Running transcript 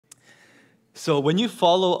So when you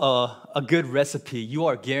follow a good recipe, you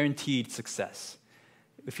are guaranteed success.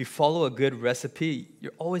 If you follow a good recipe,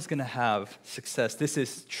 you're always going to have success. This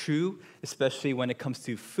is true, especially when it comes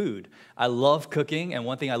to food. I love cooking, and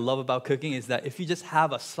one thing I love about cooking is that if you just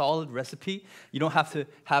have a solid recipe, you don't have to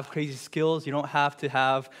have crazy skills, you don't have to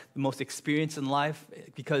have the most experience in life,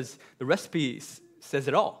 because the recipe says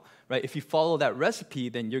it all, right? If you follow that recipe,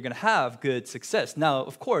 then you're going to have good success. Now,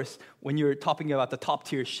 of course, when you're talking about the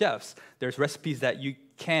top-tier chefs, there's recipes that you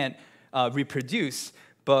can't reproduce,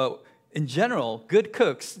 but in general, good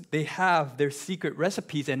cooks, they have their secret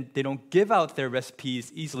recipes, and they don't give out their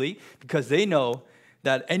recipes easily because they know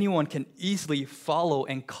that anyone can easily follow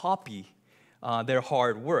and copy their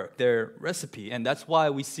hard work, their recipe. And that's why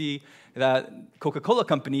we see that Coca-Cola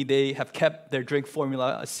Company, they have kept their drink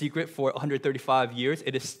formula a secret for 135 years.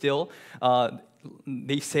 It is still,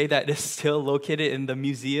 they say that it is still located in the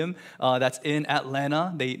museum that's in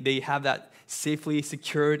Atlanta. They have that safely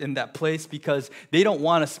secured in that place because they don't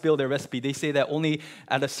want to spill their recipe. They say that only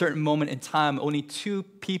at a certain moment in time, only 2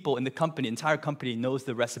 people in the company, entire company, knows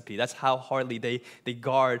the recipe. That's how hardly they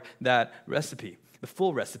guard that recipe, the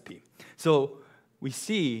full recipe. So we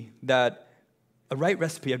see that a right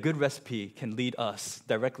recipe, a good recipe, can lead us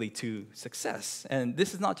directly to success. And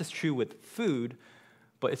this is not just true with food,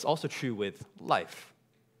 but it's also true with life.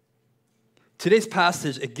 Today's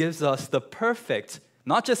passage, it gives us the perfect,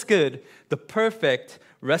 not just good, the perfect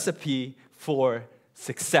recipe for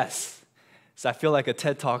success. So I feel like a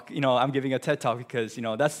TED Talk, I'm giving a TED Talk because,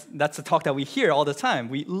 that's a talk that we hear all the time.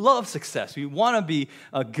 We love success. We want to be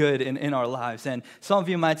good in our lives. And some of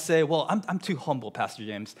you might say, well, I'm too humble, Pastor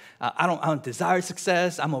James. I don't desire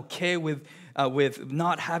success. I'm okay with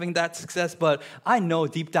not having that success. But I know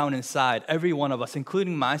deep down inside, every one of us,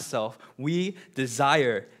 including myself, we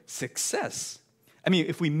desire success. I mean,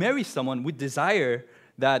 if we marry someone, we desire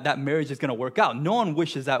that marriage is going to work out. No one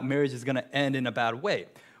wishes that marriage is going to end in a bad way.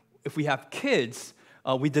 If we have kids,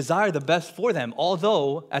 we desire the best for them,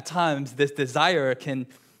 although at times this desire can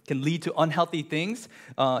lead to unhealthy things.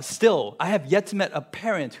 Still, I have yet to meet a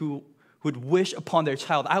parent who would wish upon their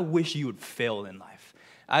child, I wish you would fail in life.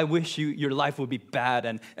 I wish your life would be bad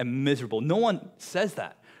and miserable. No one says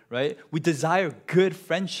that. Right? We desire good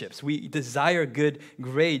friendships. We desire good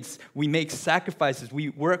grades. We make sacrifices. We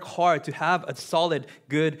work hard to have a solid,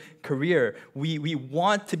 good career. We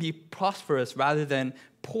want to be prosperous rather than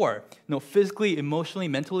poor. Physically, emotionally,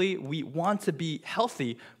 mentally, we want to be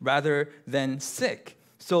healthy rather than sick.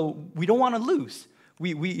 So we don't want to lose.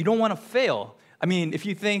 You don't want to fail. I mean, if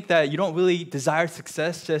you think that you don't really desire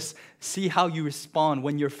success, just see how you respond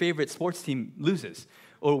when your favorite sports team loses,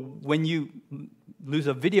 or when you lose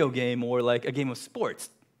a video game or like a game of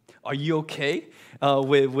sports. Are you okay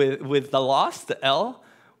with the loss, the L?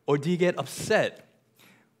 Or do you get upset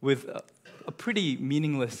with a pretty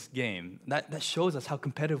meaningless game? That shows us how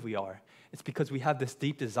competitive we are. It's because we have this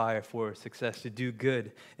deep desire for success, to do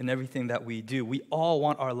good in everything that we do. We all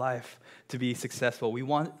want our life to be successful. We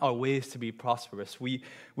want our ways to be prosperous. We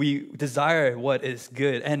desire what is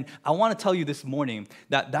good. And I want to tell you this morning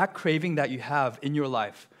that craving that you have in your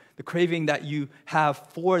life, the craving that you have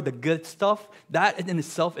for the good stuff, that in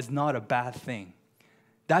itself is not a bad thing.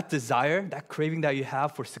 That desire, that craving that you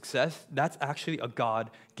have for success, that's actually a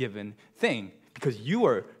God-given thing because you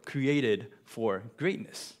are created for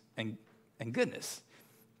greatness and goodness.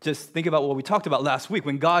 Just think about what we talked about last week.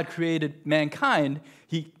 When God created mankind,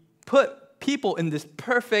 He put people in this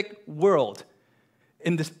perfect world,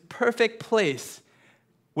 in this perfect place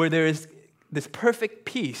where there is this perfect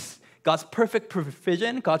peace, God's perfect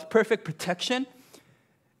provision, God's perfect protection.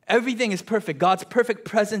 Everything is perfect. God's perfect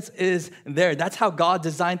presence is there. That's how God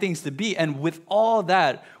designed things to be. And with all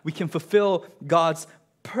that, we can fulfill God's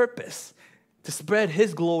purpose to spread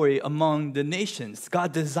His glory among the nations.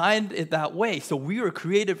 God designed it that way, so we were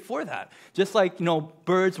created for that. Just like,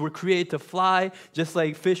 birds were created to fly, just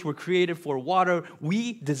like fish were created for water,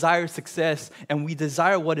 we desire success and we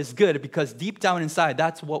desire what is good because deep down inside,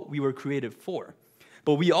 that's what we were created for.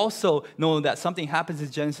 But we also know that something happens in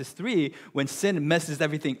Genesis 3 when sin messes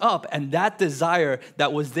everything up, and that desire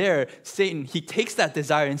that was there, Satan, he takes that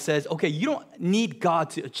desire and says, okay, you don't need God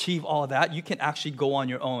to achieve all that. You can actually go on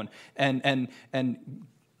your own and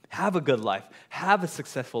have a good life, have a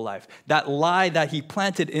successful life. That lie that he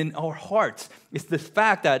planted in our hearts is the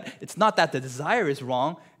fact that it's not that the desire is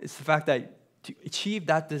wrong, it's the fact that to achieve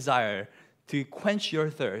that desire, to quench your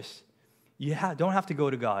thirst, you don't have to go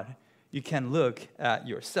to God. You can look at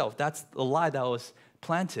yourself. That's the lie that was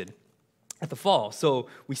planted at the fall. So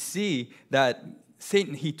we see that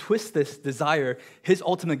Satan, he twists this desire. His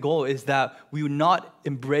ultimate goal is that we would not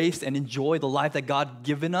embrace and enjoy the life that God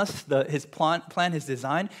given us, his plan, his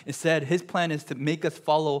design. Instead, his plan is to make us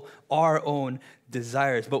follow our own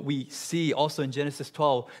desires. But we see also in Genesis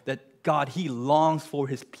 12 that God, he longs for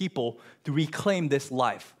his people to reclaim this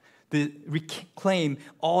life, to reclaim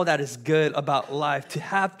all that is good about life, to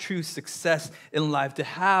have true success in life, to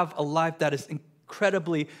have a life that is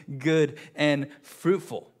incredibly good and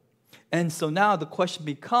fruitful. And so now the question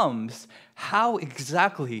becomes, how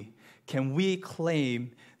exactly can we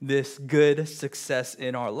claim this good success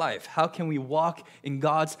in our life? How can we walk in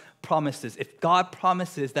God's promises? If God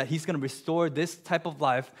promises that he's going to restore this type of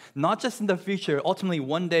life, not just in the future, ultimately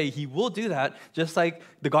one day he will do that, just like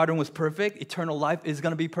the garden was perfect, eternal life is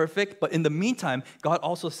going to be perfect. But in the meantime, God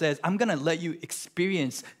also says, I'm going to let you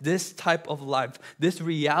experience this type of life, this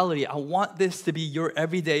reality. I want this to be your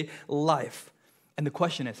everyday life. And the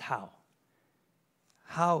question is, how?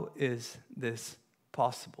 How is this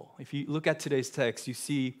possible? If you look at today's text, you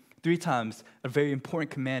see 3 times a very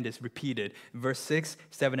important command is repeated. Verse 6,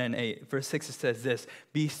 7, and 8. Verse 6, it says this,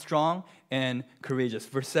 be strong and courageous.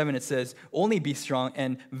 Verse 7, it says, only be strong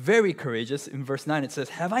and very courageous. In verse 9, it says,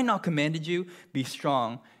 have I not commanded you? Be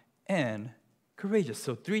strong and courageous.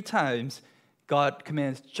 So 3 times, God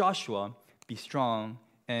commands Joshua, be strong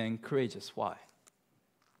and courageous. Why?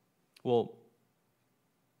 Well,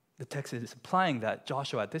 the text is implying that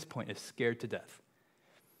Joshua at this point is scared to death,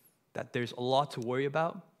 that there's a lot to worry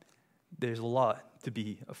about, there's a lot to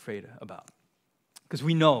be afraid about. Because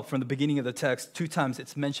we know from the beginning of the text, 2 times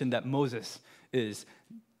it's mentioned that Moses is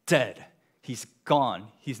dead. He's gone.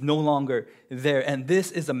 He's no longer there. And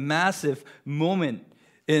this is a massive moment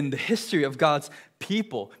in the history of God's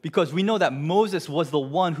people, because we know that Moses was the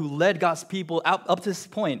one who led God's people up to this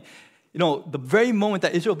point. You know, the very moment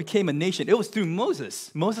that Israel became a nation, it was through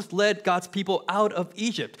Moses. Moses led God's people out of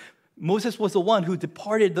Egypt. Moses was the one who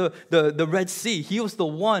departed the Red Sea. He was the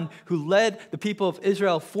one who led the people of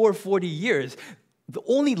Israel for 40 years. The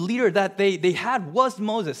only leader that they had was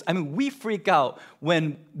Moses. I mean, we freak out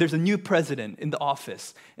when there's a new president in the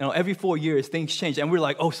office. You know, every 4 years, things change. And we're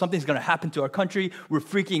like, oh, something's going to happen to our country. We're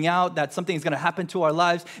freaking out that something's going to happen to our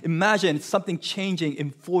lives. Imagine something changing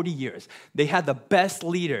in 40 years. They had the best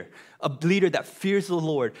leader, a leader that fears the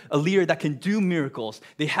Lord, a leader that can do miracles.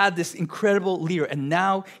 They had this incredible leader, and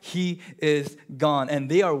now he is gone. And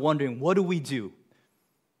they are wondering, what do we do?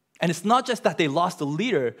 And it's not just that they lost a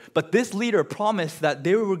leader, but this leader promised that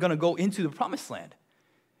they were going to go into the promised land.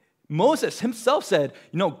 Moses himself said,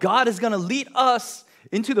 you know, God is going to lead us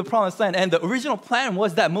into the promised land. And the original plan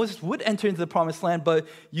was that Moses would enter into the promised land, but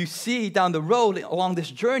you see down the road along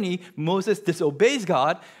this journey, Moses disobeys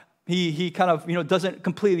God. He kind of, doesn't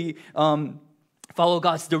completely follow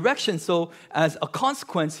God's direction. So as a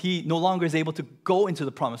consequence, he no longer is able to go into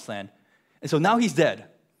the promised land. And so now he's dead.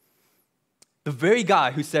 The very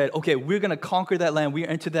guy who said, okay, we're going to conquer that land, we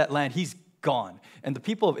enter that land, he's gone. And the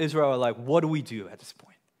people of Israel are like, what do we do at this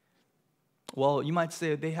point? Well, you might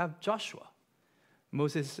say they have Joshua,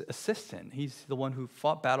 Moses' assistant. He's the one who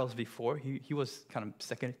fought battles before. He was kind of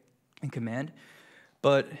second in command.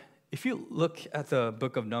 But if you look at the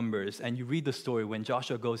book of Numbers and you read the story when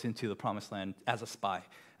Joshua goes into the promised land as a spy,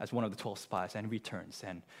 as one of the 12 spies, and returns.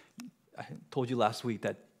 And I told you last week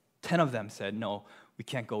that 10 of them said, no, we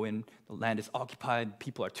can't go in. The land is occupied.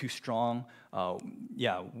 People are too strong.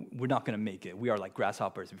 We're not going to make it. We are like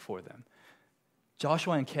grasshoppers before them.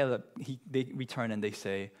 Joshua and Caleb, they return and they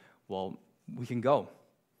say, well, we can go.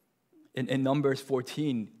 In Numbers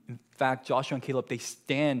 14, in fact, Joshua and Caleb, they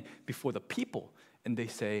stand before the people and they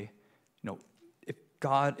say, if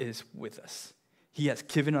God is with us, he has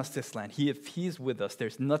given us this land. If he's with us,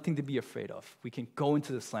 there's nothing to be afraid of. We can go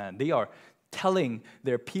into this land. They are telling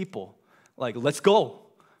their people, like, let's go.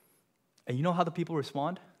 And you know how the people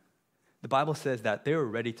respond? The Bible says that they were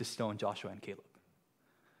ready to stone Joshua and Caleb.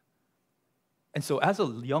 And so as a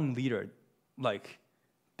young leader,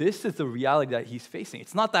 this is the reality that he's facing.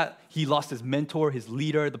 It's not that he lost his mentor, his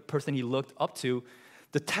leader, the person he looked up to.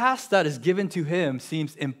 The task that is given to him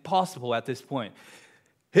seems impossible at this point.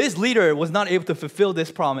 His leader was not able to fulfill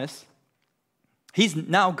this promise. He's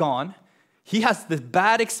now gone. He has this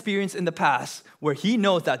bad experience in the past where he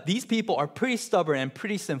knows that these people are pretty stubborn and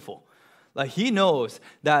pretty sinful. He knows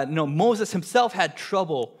that Moses himself had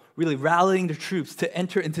trouble really rallying the troops to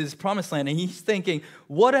enter into this promised land. And he's thinking,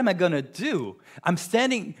 what am I going to do? I'm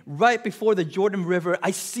standing right before the Jordan River.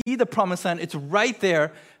 I see the promised land. It's right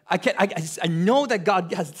there. I know that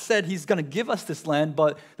God has said he's going to give us this land,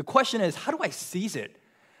 but the question is, how do I seize it?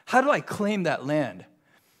 How do I claim that land?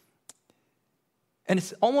 And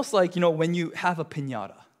it's almost like, when you have a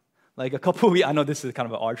piñata. Like a couple of weeks, I know this is kind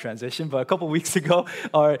of an odd transition, but a couple of weeks ago,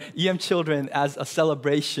 our EM children, as a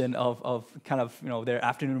celebration of kind of, their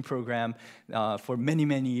afternoon program for many,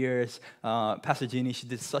 many years, Pastor Jeannie, she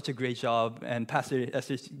did such a great job, and Pastor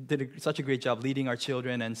Esther did such a great job leading our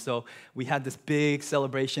children, and so we had this big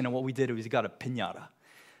celebration, and what we did was we got a piñata.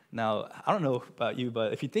 Now, I don't know about you,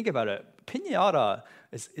 but if you think about it, piñata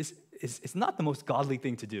is not the most godly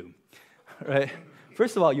thing to do, right?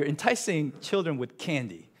 First of all, you're enticing children with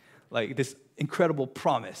candy, like this incredible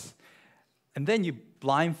promise. And then you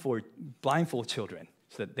blindfold children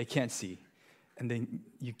so that they can't see. And then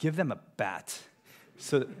you give them a bat,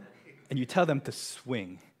 and you tell them to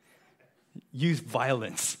swing. Use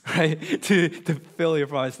violence, right, to fulfill your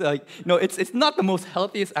promise. Like, it's not the most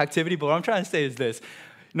healthiest activity, but what I'm trying to say is this.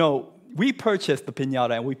 We purchased the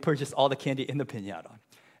piñata, and we purchased all the candy in the piñata,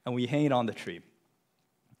 and we hang it on the tree.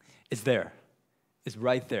 It's there. It's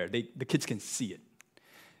right there. The kids can see it.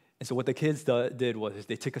 And so what the kids did was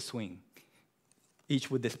they took a swing.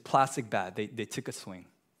 Each with this plastic bat, they took a swing.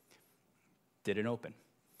 Didn't open.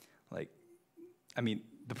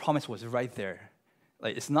 The promise was right there.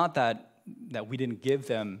 It's not that we didn't give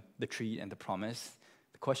them the treat and the promise.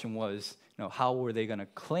 The question was, how were they going to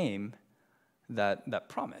claim that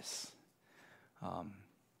promise?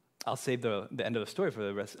 I'll save the end of the story for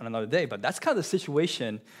the rest on another day, but that's kind of the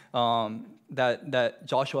situation that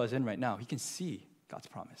Joshua is in right now. He can see God's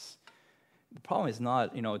promise. The problem is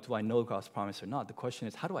not, do I know God's promise or not? The question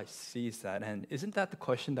is, how do I seize that? And isn't that the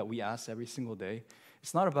question that we ask every single day?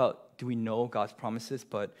 It's not about do we know God's promises,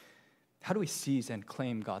 but how do we seize and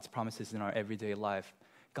claim God's promises in our everyday life?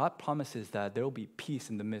 God promises that there will be peace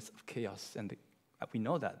in the midst of chaos, and we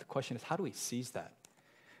know that. The question is, how do we seize that?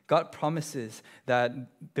 God promises that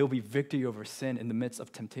there will be victory over sin in the midst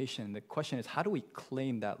of temptation. The question is, how do we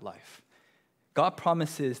claim that life? God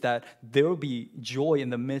promises that there will be joy in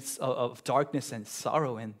the midst of darkness and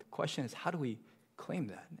sorrow, and the question is, how do we claim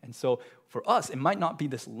that? And so for us, it might not be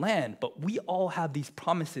this land, but we all have these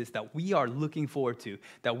promises that we are looking forward to,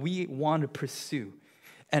 that we want to pursue,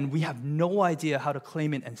 and we have no idea how to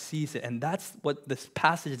claim it and seize it, and that's what this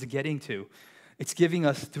passage is getting to. It's giving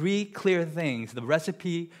us 3 clear things, the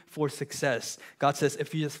recipe for success. God says,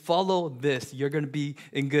 if you just follow this, you're going to be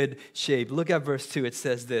in good shape. Look at verse 2. It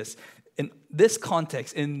says this. In this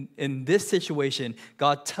context, in this situation,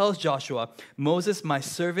 God tells Joshua, Moses, my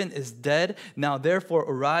servant, is dead. Now therefore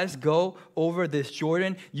arise, go over this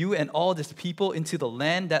Jordan, you and all this people, into the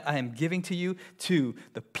land that I am giving to you, to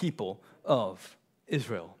the people of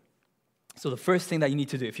Israel. So the first thing that you need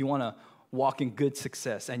to do, if you want to walk in good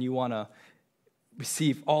success and you want to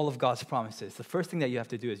receive all of God's promises, the first thing that you have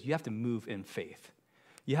to do is you have to move in faith.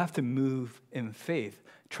 You have to move in faith,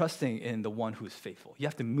 trusting in the one who is faithful. You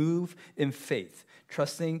have to move in faith,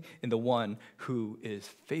 trusting in the one who is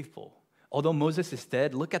faithful. Although Moses is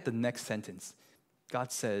dead, look at the next sentence.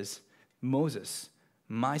 God says, Moses,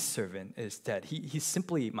 my servant, is dead. He's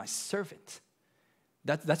simply my servant.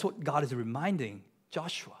 That's what God is reminding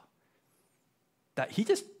Joshua, that he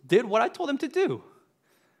just did what I told him to do.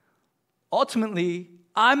 Ultimately,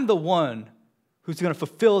 I'm the one who's going to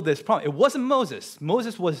fulfill this promise. It wasn't Moses.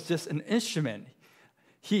 Moses was just an instrument.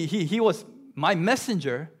 He was my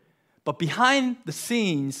messenger, but behind the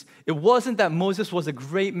scenes, it wasn't that Moses was a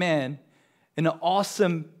great man and an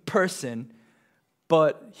awesome person,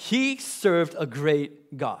 but he served a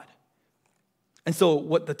great God. And so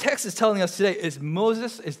what the text is telling us today is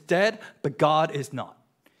Moses is dead, but God is not.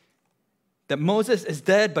 That Moses is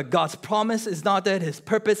dead, but God's promise is not dead. His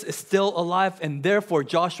purpose is still alive. And therefore,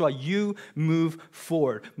 Joshua, you move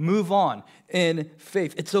forward. Move on in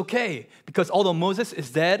faith. It's okay, because although Moses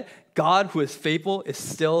is dead, God, who is faithful, is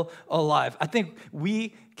still alive. I think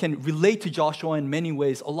we can relate to Joshua in many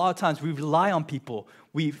ways. A lot of times we rely on people.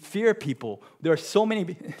 We fear people. There are so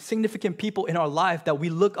many significant people in our life that we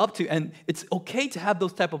look up to. And it's okay to have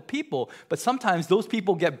those type of people. But sometimes those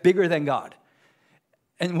people get bigger than God.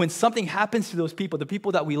 And when something happens to those people, the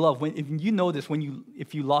people that we love, if you know this,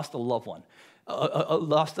 if you lost a loved one,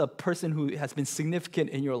 lost a person who has been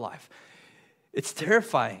significant in your life, it's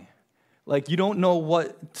terrifying. Like, you don't know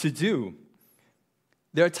what to do.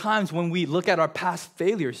 There are times when we look at our past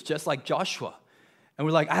failures, just like Joshua, and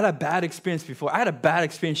we're like, I had a bad experience before. I had a bad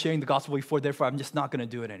experience sharing the gospel before, therefore I'm just not going to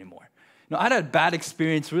do it anymore. I had a bad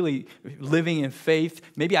experience really living in faith.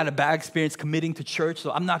 Maybe I had a bad experience committing to church, so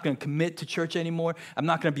I'm not going to commit to church anymore. I'm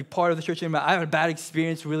not going to be part of the church anymore. I had a bad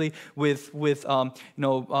experience really with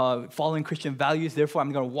following Christian values. Therefore,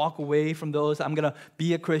 I'm going to walk away from those. I'm going to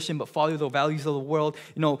be a Christian but follow the values of the world.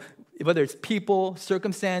 Whether it's people,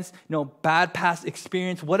 circumstance, bad past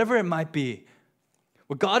experience, whatever it might be.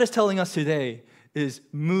 What God is telling us today is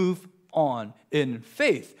move on in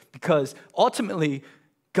faith, because ultimately,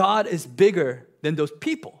 God is bigger than those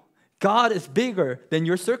people. God is bigger than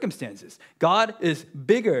your circumstances. God is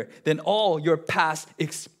bigger than all your past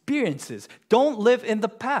experiences. Don't live in the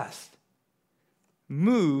past.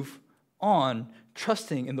 Move on,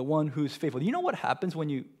 trusting in the one who's faithful. You know what happens when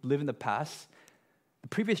you live in the past? The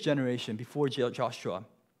previous generation, before Joshua,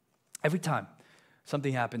 every time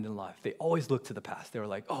something happened in life, they always looked to the past. They were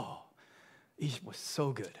like, oh, Egypt was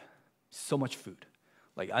so good, so much food.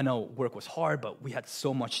 Like, I know work was hard, but we had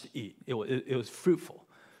so much to eat. It was fruitful.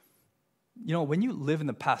 You know, when you live in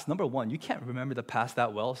the past, number one, you can't remember the past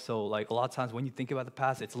that well. So, like, a lot of times when you think about the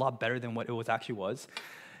past, it's a lot better than what it actually was.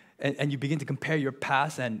 And you begin to compare your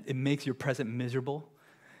past, and it makes your present miserable.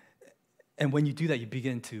 And when you do that, you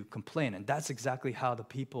begin to complain. And that's exactly how the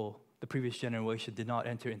previous generation did not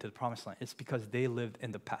enter into the promised land. It's because they lived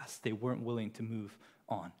in the past. They weren't willing to move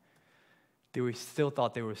on. They still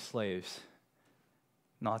thought they were slaves,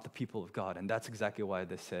 not the people of God. And that's exactly why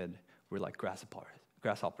they said we're like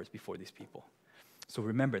grasshoppers before these people. So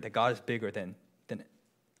remember that God is bigger than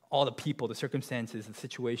all the people, the circumstances, the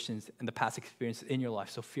situations, and the past experiences in your life.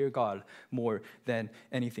 So fear God more than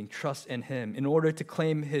anything. Trust in Him. In order to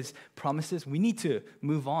claim His promises, we need to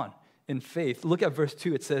move on in faith. Look at verse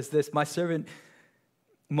 2. It says this, my servant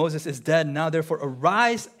Moses is dead. Now therefore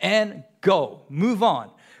arise and go. Move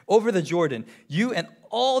on over the Jordan, you and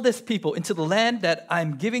all this people, into the land that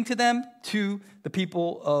I'm giving to them, to the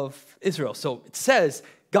people of Israel. So it says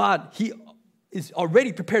God, He is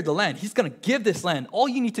already prepared the land. He's going to give this land. All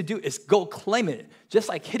you need to do is go claim it. Just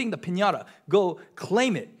like hitting the piñata, go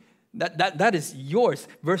claim it. That is yours.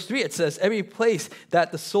 Verse 3, it says, every place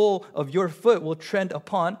that the sole of your foot will tread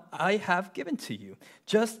upon, I have given to you,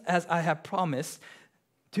 just as I have promised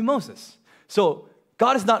to Moses. So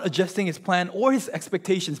God is not adjusting His plan or His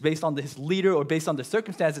expectations based on His leader or based on the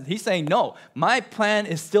circumstances. He's saying, no, my plan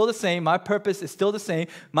is still the same. My purpose is still the same.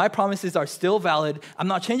 My promises are still valid. I'm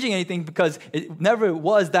not changing anything, because it never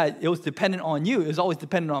was that it was dependent on you. It was always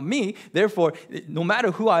dependent on me. Therefore, no matter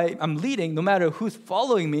who I'm leading, no matter who's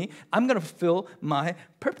following me, I'm going to fulfill my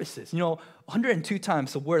purposes. You know, 102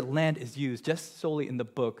 times the word land is used just solely in the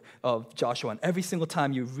book of Joshua. And every single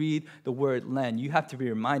time you read the word land, you have to be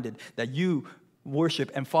reminded that you worship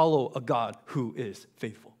and follow a God who is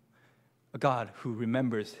faithful, a God who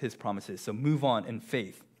remembers His promises. So move on in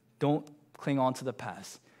faith. Don't cling on to the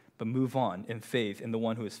past, but move on in faith in the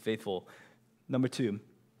one who is faithful. Number 2,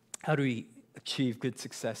 how do we achieve good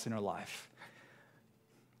success in our life?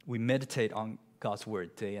 We meditate on God's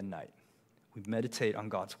word day and night. We meditate on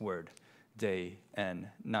God's word day and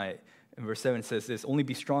night. In verse 7 it says this, only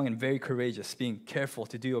be strong and very courageous, being careful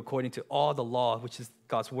to do according to all the law, which is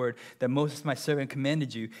God's word, that Moses my servant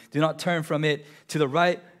commanded you. Do not turn from it to the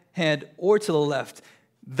right hand or to the left.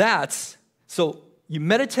 So you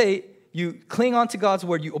meditate, you cling on to God's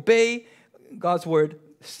word, you obey God's word,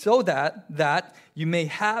 so that you may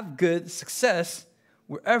have good success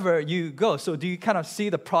wherever you go. So do you kind of see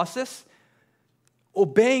the process?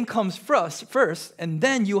 Obeying comes first, and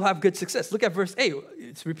then you'll have good success. Look at verse 8.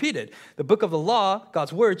 It's repeated. The book of the law,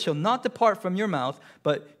 God's word, shall not depart from your mouth,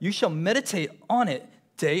 but you shall meditate on it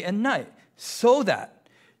day and night, so that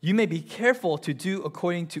you may be careful to do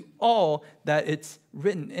according to all that it's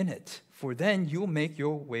written in it. For then you'll make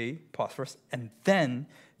your way prosperous, and then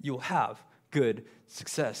you'll have good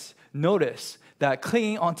success. Notice that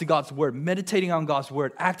clinging onto God's word, meditating on God's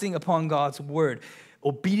word, acting upon God's word,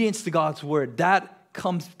 obedience to God's word, that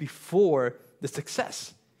comes before the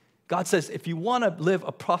success. God says, if you want to live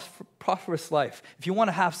a prosperous life, if you want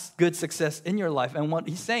to have good success in your life, and what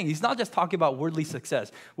He's saying, He's not just talking about worldly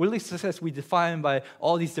success. Worldly success we define by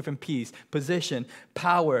all these different P's: position,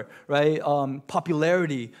 power, right,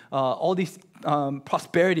 popularity, all these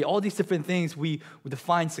prosperity, all these different things we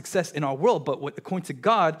define success in our world. But according to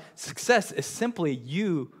God, success is simply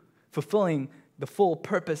you fulfilling the full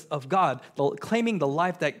purpose of God, claiming the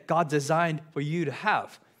life that God designed for you to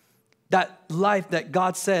have. That life that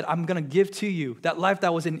God said, I'm going to give to you. That life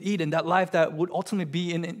that was in Eden, that life that would ultimately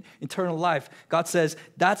be in eternal life. God says,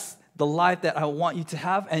 that's the life that I want you to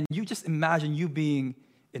have. And you just imagine you being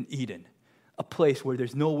in Eden, a place where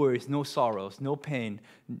there's no worries, no sorrows, no pain,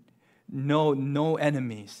 no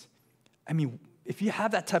enemies. I mean, if you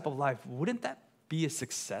have that type of life, wouldn't that be a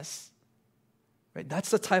success? Right? That's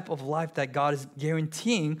the type of life that God is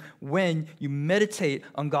guaranteeing when you meditate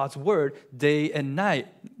on God's word day and night.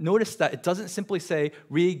 Notice that it doesn't simply say,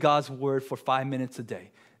 read God's word for 5 minutes a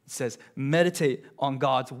day. It says, meditate on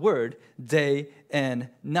God's word day and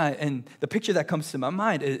night. And the picture that comes to my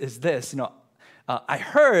mind is this. I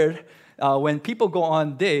heard when people go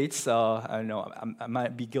on dates, I don't know, I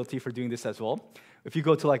might be guilty for doing this as well. If you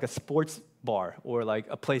go to like a sports bar or like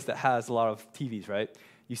a place that has a lot of TVs, right?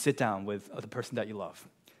 You sit down with the person that you love.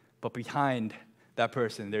 But behind that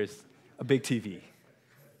person, there's a big TV.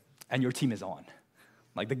 And your team is on.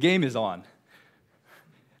 Like the game is on.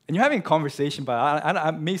 And you're having a conversation,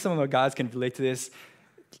 but maybe some of the guys can relate to this.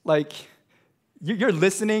 Like, you're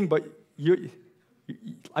listening, but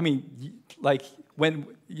when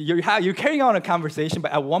you're carrying on a conversation,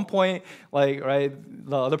 but at one point, like, right,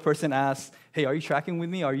 the other person asks, "Hey, are you tracking with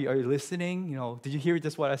me? Are you listening? You know, did you hear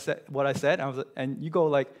just what I said?" And you go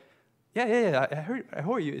like, "Yeah, I heard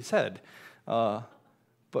what you said." But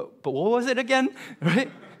what was it again,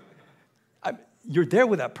 right? You're there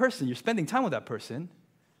with that person. You're spending time with that person.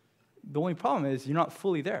 The only problem is you're not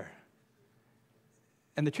fully there.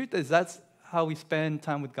 And the truth is that's how we spend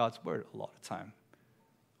time with God's word a lot of time.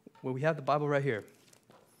 Well, we have the Bible right here.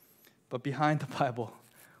 But behind the Bible,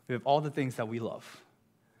 we have all the things that we love.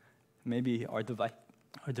 Maybe our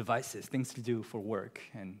devices, things to do for work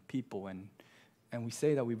and people. And we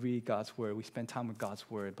say that we read God's word, we spend time with God's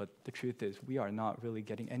word, but the truth is we are not really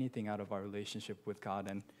getting anything out of our relationship with God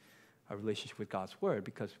and our relationship with God's word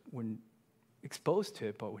because we're exposed to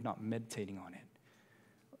it, but we're not meditating on it.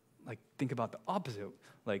 Like, think about the opposite.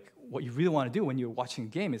 Like, what you really want to do when you're watching a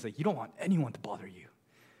game is like, you don't want anyone to bother you.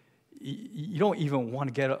 You don't even want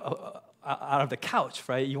to get out of the couch,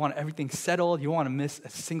 right? You want everything settled. You don't want to miss a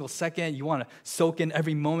single second. You want to soak in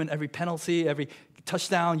every moment, every penalty, every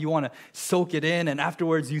touchdown. You want to soak it in, and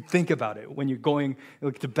afterwards you think about it when you're going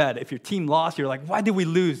to bed. If your team lost, you're like, why did we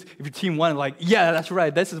lose? If your team won, like, yeah, that's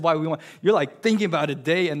right. This is why we won. You're like thinking about it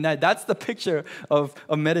day and night. That's the picture of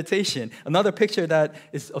meditation. Another picture that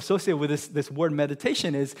is associated with this word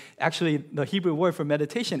meditation is actually the Hebrew word for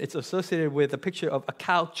meditation. It's associated with a picture of a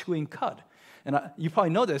cow chewing cud. And you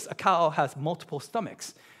probably know this. A cow has multiple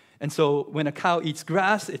stomachs. And so when a cow eats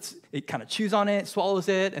grass, it kind of chews on it, swallows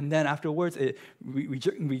it, and then afterwards it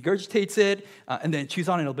regurgitates it, and then chews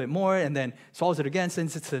on it a little bit more, and then swallows it again,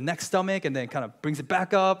 sends it to the next stomach, and then kind of brings it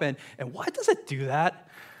back up. And why does it do that?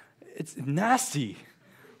 It's nasty,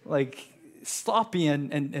 like sloppy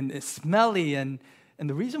and smelly. And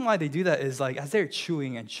the reason why they do that is like as they're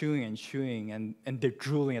chewing and chewing and chewing and they're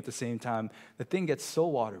drooling at the same time, the thing gets so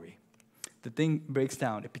watery. The thing breaks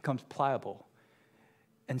down. It becomes pliable.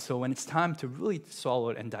 And so when it's time to really swallow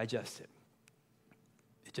it and digest it,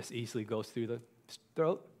 it just easily goes through the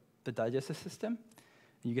throat, the digestive system,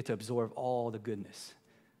 and you get to absorb all the goodness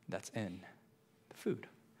that's in the food.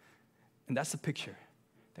 And that's the picture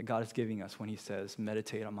that God is giving us when he says,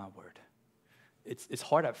 meditate on my word. It's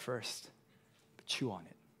hard at first, but chew on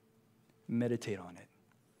it. Meditate on it.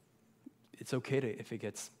 It's okay if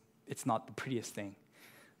it's not the prettiest thing.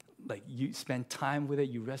 Like you spend time with it,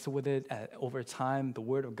 you wrestle with it. Over time, the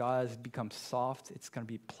word of God has become soft. It's going to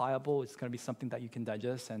be pliable. It's going to be something that you can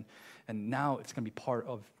digest, and now it's going to be part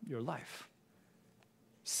of your life.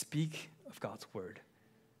 Speak of God's word.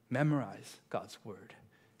 Memorize God's word.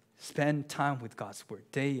 Spend time with God's word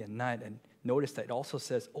day and night, and notice that it also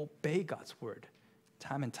says obey God's word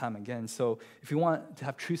time and time again. So if we want to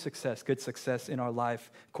have true success, good success in our life,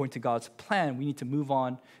 according to God's plan, we need to move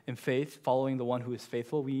on in faith, following the one who is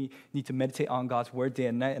faithful. We need to meditate on God's word day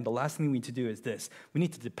and night. And the last thing we need to do is this. We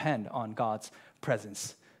need to depend on God's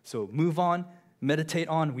presence. So move on, meditate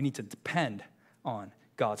on. We need to depend on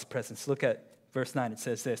God's presence. Look at verse 9. It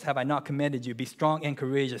says this, have I not commanded you? Be strong and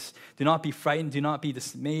courageous. Do not be frightened. Do not be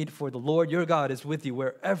dismayed, for the Lord your God is with you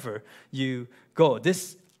wherever you go.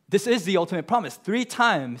 This is the ultimate promise. 3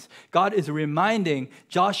 times, God is reminding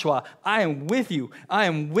Joshua, I am with you. I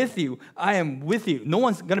am with you. I am with you. No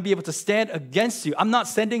one's going to be able to stand against you. I'm not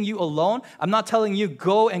sending you alone. I'm not telling you,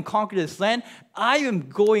 go and conquer this land. I am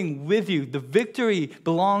going with you. The victory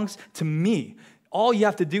belongs to me. All you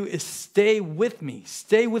have to do is stay with me.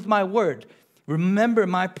 Stay with my word. Remember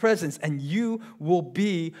my presence, and you will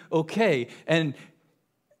be okay. And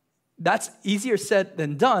that's easier said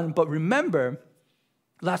than done, but remember,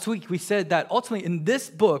 last week, we said that ultimately in this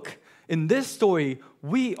book, in this story,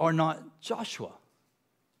 we are not Joshua.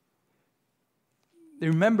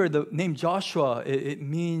 Remember the name Joshua, it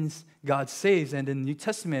means God saves. And in the New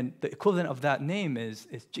Testament, the equivalent of that name is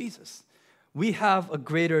Jesus. We have a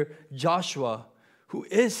greater Joshua who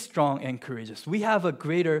is strong and courageous. We have a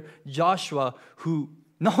greater Joshua who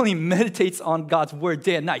not only meditates on God's word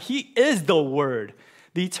day and night, he is the word.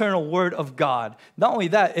 The eternal word of God. Not only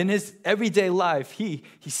that, in his everyday life, he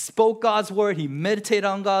spoke God's word, he meditated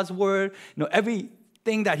on God's word.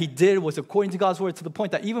 Everything that he did was according to God's word, to the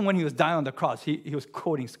point that even when he was dying on the cross, he was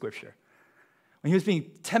quoting scripture. When he was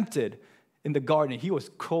being tempted, in the garden, he was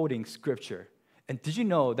quoting scripture. And did you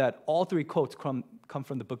know that all three quotes come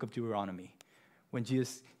from the book of Deuteronomy? When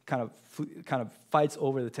Jesus kind of fights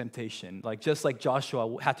over the temptation. Like just like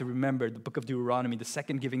Joshua had to remember the book of Deuteronomy, the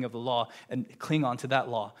second giving of the law, and cling on to that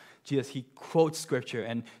law. Jesus, he quotes scripture,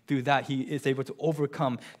 and through that he is able to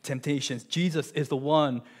overcome temptations. Jesus is the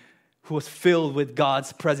one who was filled with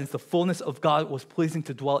God's presence. The fullness of God was pleasing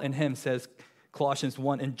to dwell in him, says Colossians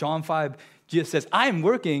 1. In John 5, Jesus says, I am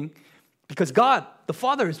working because God, the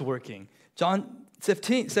Father, is working. John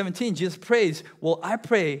 17, Jesus prays, well, I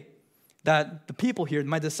pray that the people here,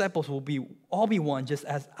 my disciples, will all be one, just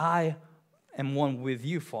as I am one with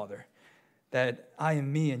you, Father. That I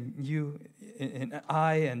am me and you and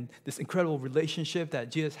I, and this incredible relationship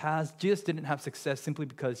that Jesus has. Jesus didn't have success simply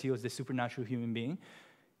because he was this supernatural human being.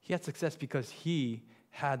 He had success because he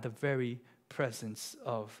had the very presence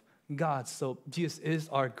of God. So Jesus is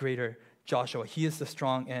our greater Joshua. He is the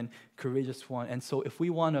strong and courageous one. And so if we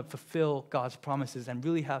want to fulfill God's promises and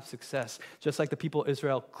really have success, just like the people of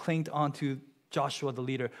Israel clinged on to Joshua, the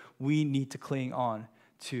leader, we need to cling on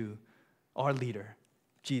to our leader,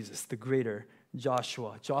 Jesus, the greater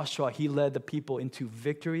Joshua. Joshua, he led the people into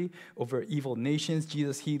victory over evil nations.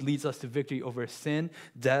 Jesus, he leads us to victory over sin,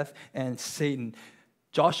 death, and Satan.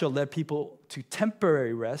 Joshua led people to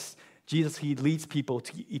temporary rest. Jesus, he leads people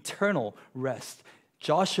to eternal rest.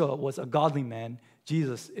 Joshua was a godly man.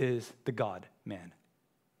 Jesus is the God man.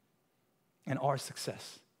 And our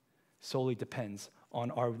success solely depends on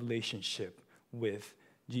our relationship with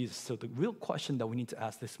Jesus. So the real question that we need to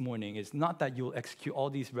ask this morning is not that you'll execute all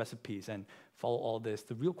these recipes and follow all this.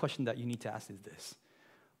 The real question that you need to ask is this: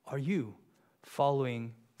 are you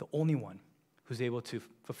following the only one who's able to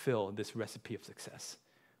fulfill this recipe of success,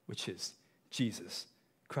 which is Jesus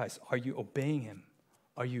Christ? Are you obeying him?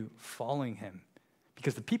 Are you following him?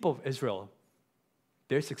 Because the people of Israel,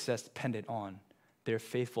 their success depended on their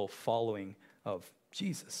faithful following of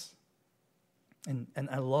Jesus. And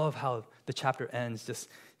I love how the chapter ends. Just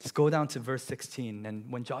go down to verse 16.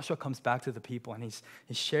 And when Joshua comes back to the people and he's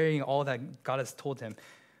sharing all that God has told him.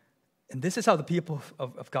 And this is how the people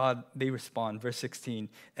of God, they respond. Verse 16.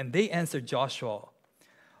 And they answered Joshua,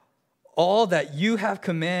 all that you have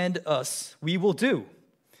commanded us, we will do.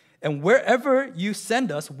 And wherever you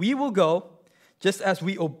send us, we will go. Just as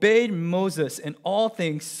we obeyed Moses in all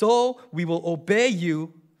things, so we will obey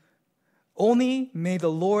you. Only may the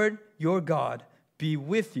Lord your God be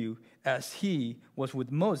with you as he was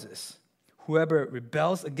with Moses. Whoever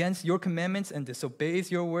rebels against your commandments and disobeys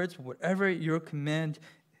your words, whatever you command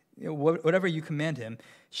him,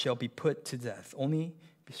 shall be put to death. Only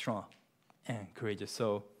be strong and courageous.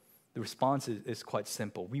 So the response is quite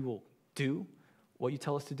simple. We will do what you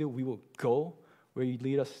tell us to do. We will go where you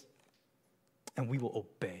lead us. And we will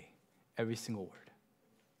obey every single word.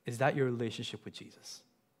 Is that your relationship with Jesus?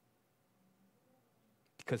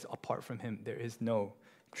 Because apart from him, there is no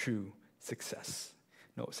true success.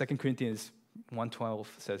 No, 2 Corinthians 1:12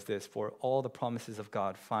 says this: for all the promises of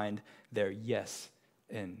God find their yes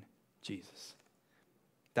in Jesus.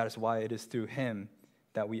 That is why it is through him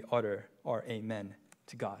that we utter our amen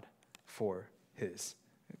to God for his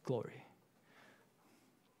glory.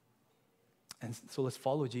 And so let's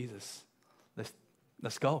follow Jesus.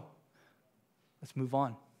 Let's go. Let's move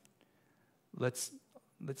on. Let's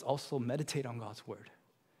also meditate on God's word.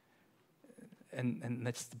 And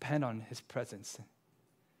let's depend on his presence.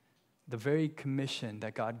 The very commission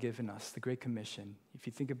that God given us, the Great Commission, if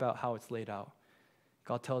you think about how it's laid out,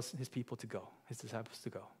 God tells his people to go, his disciples to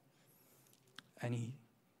go. And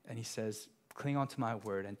he says, cling on to my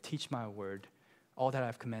word and teach my word, all that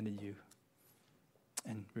I've commanded you.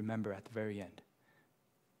 And remember at the very end,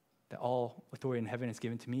 that all authority in heaven is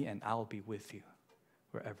given to me, and I'll be with you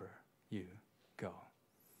wherever you go.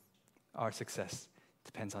 Our success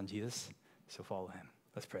depends on Jesus, so follow him.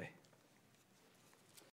 Let's pray.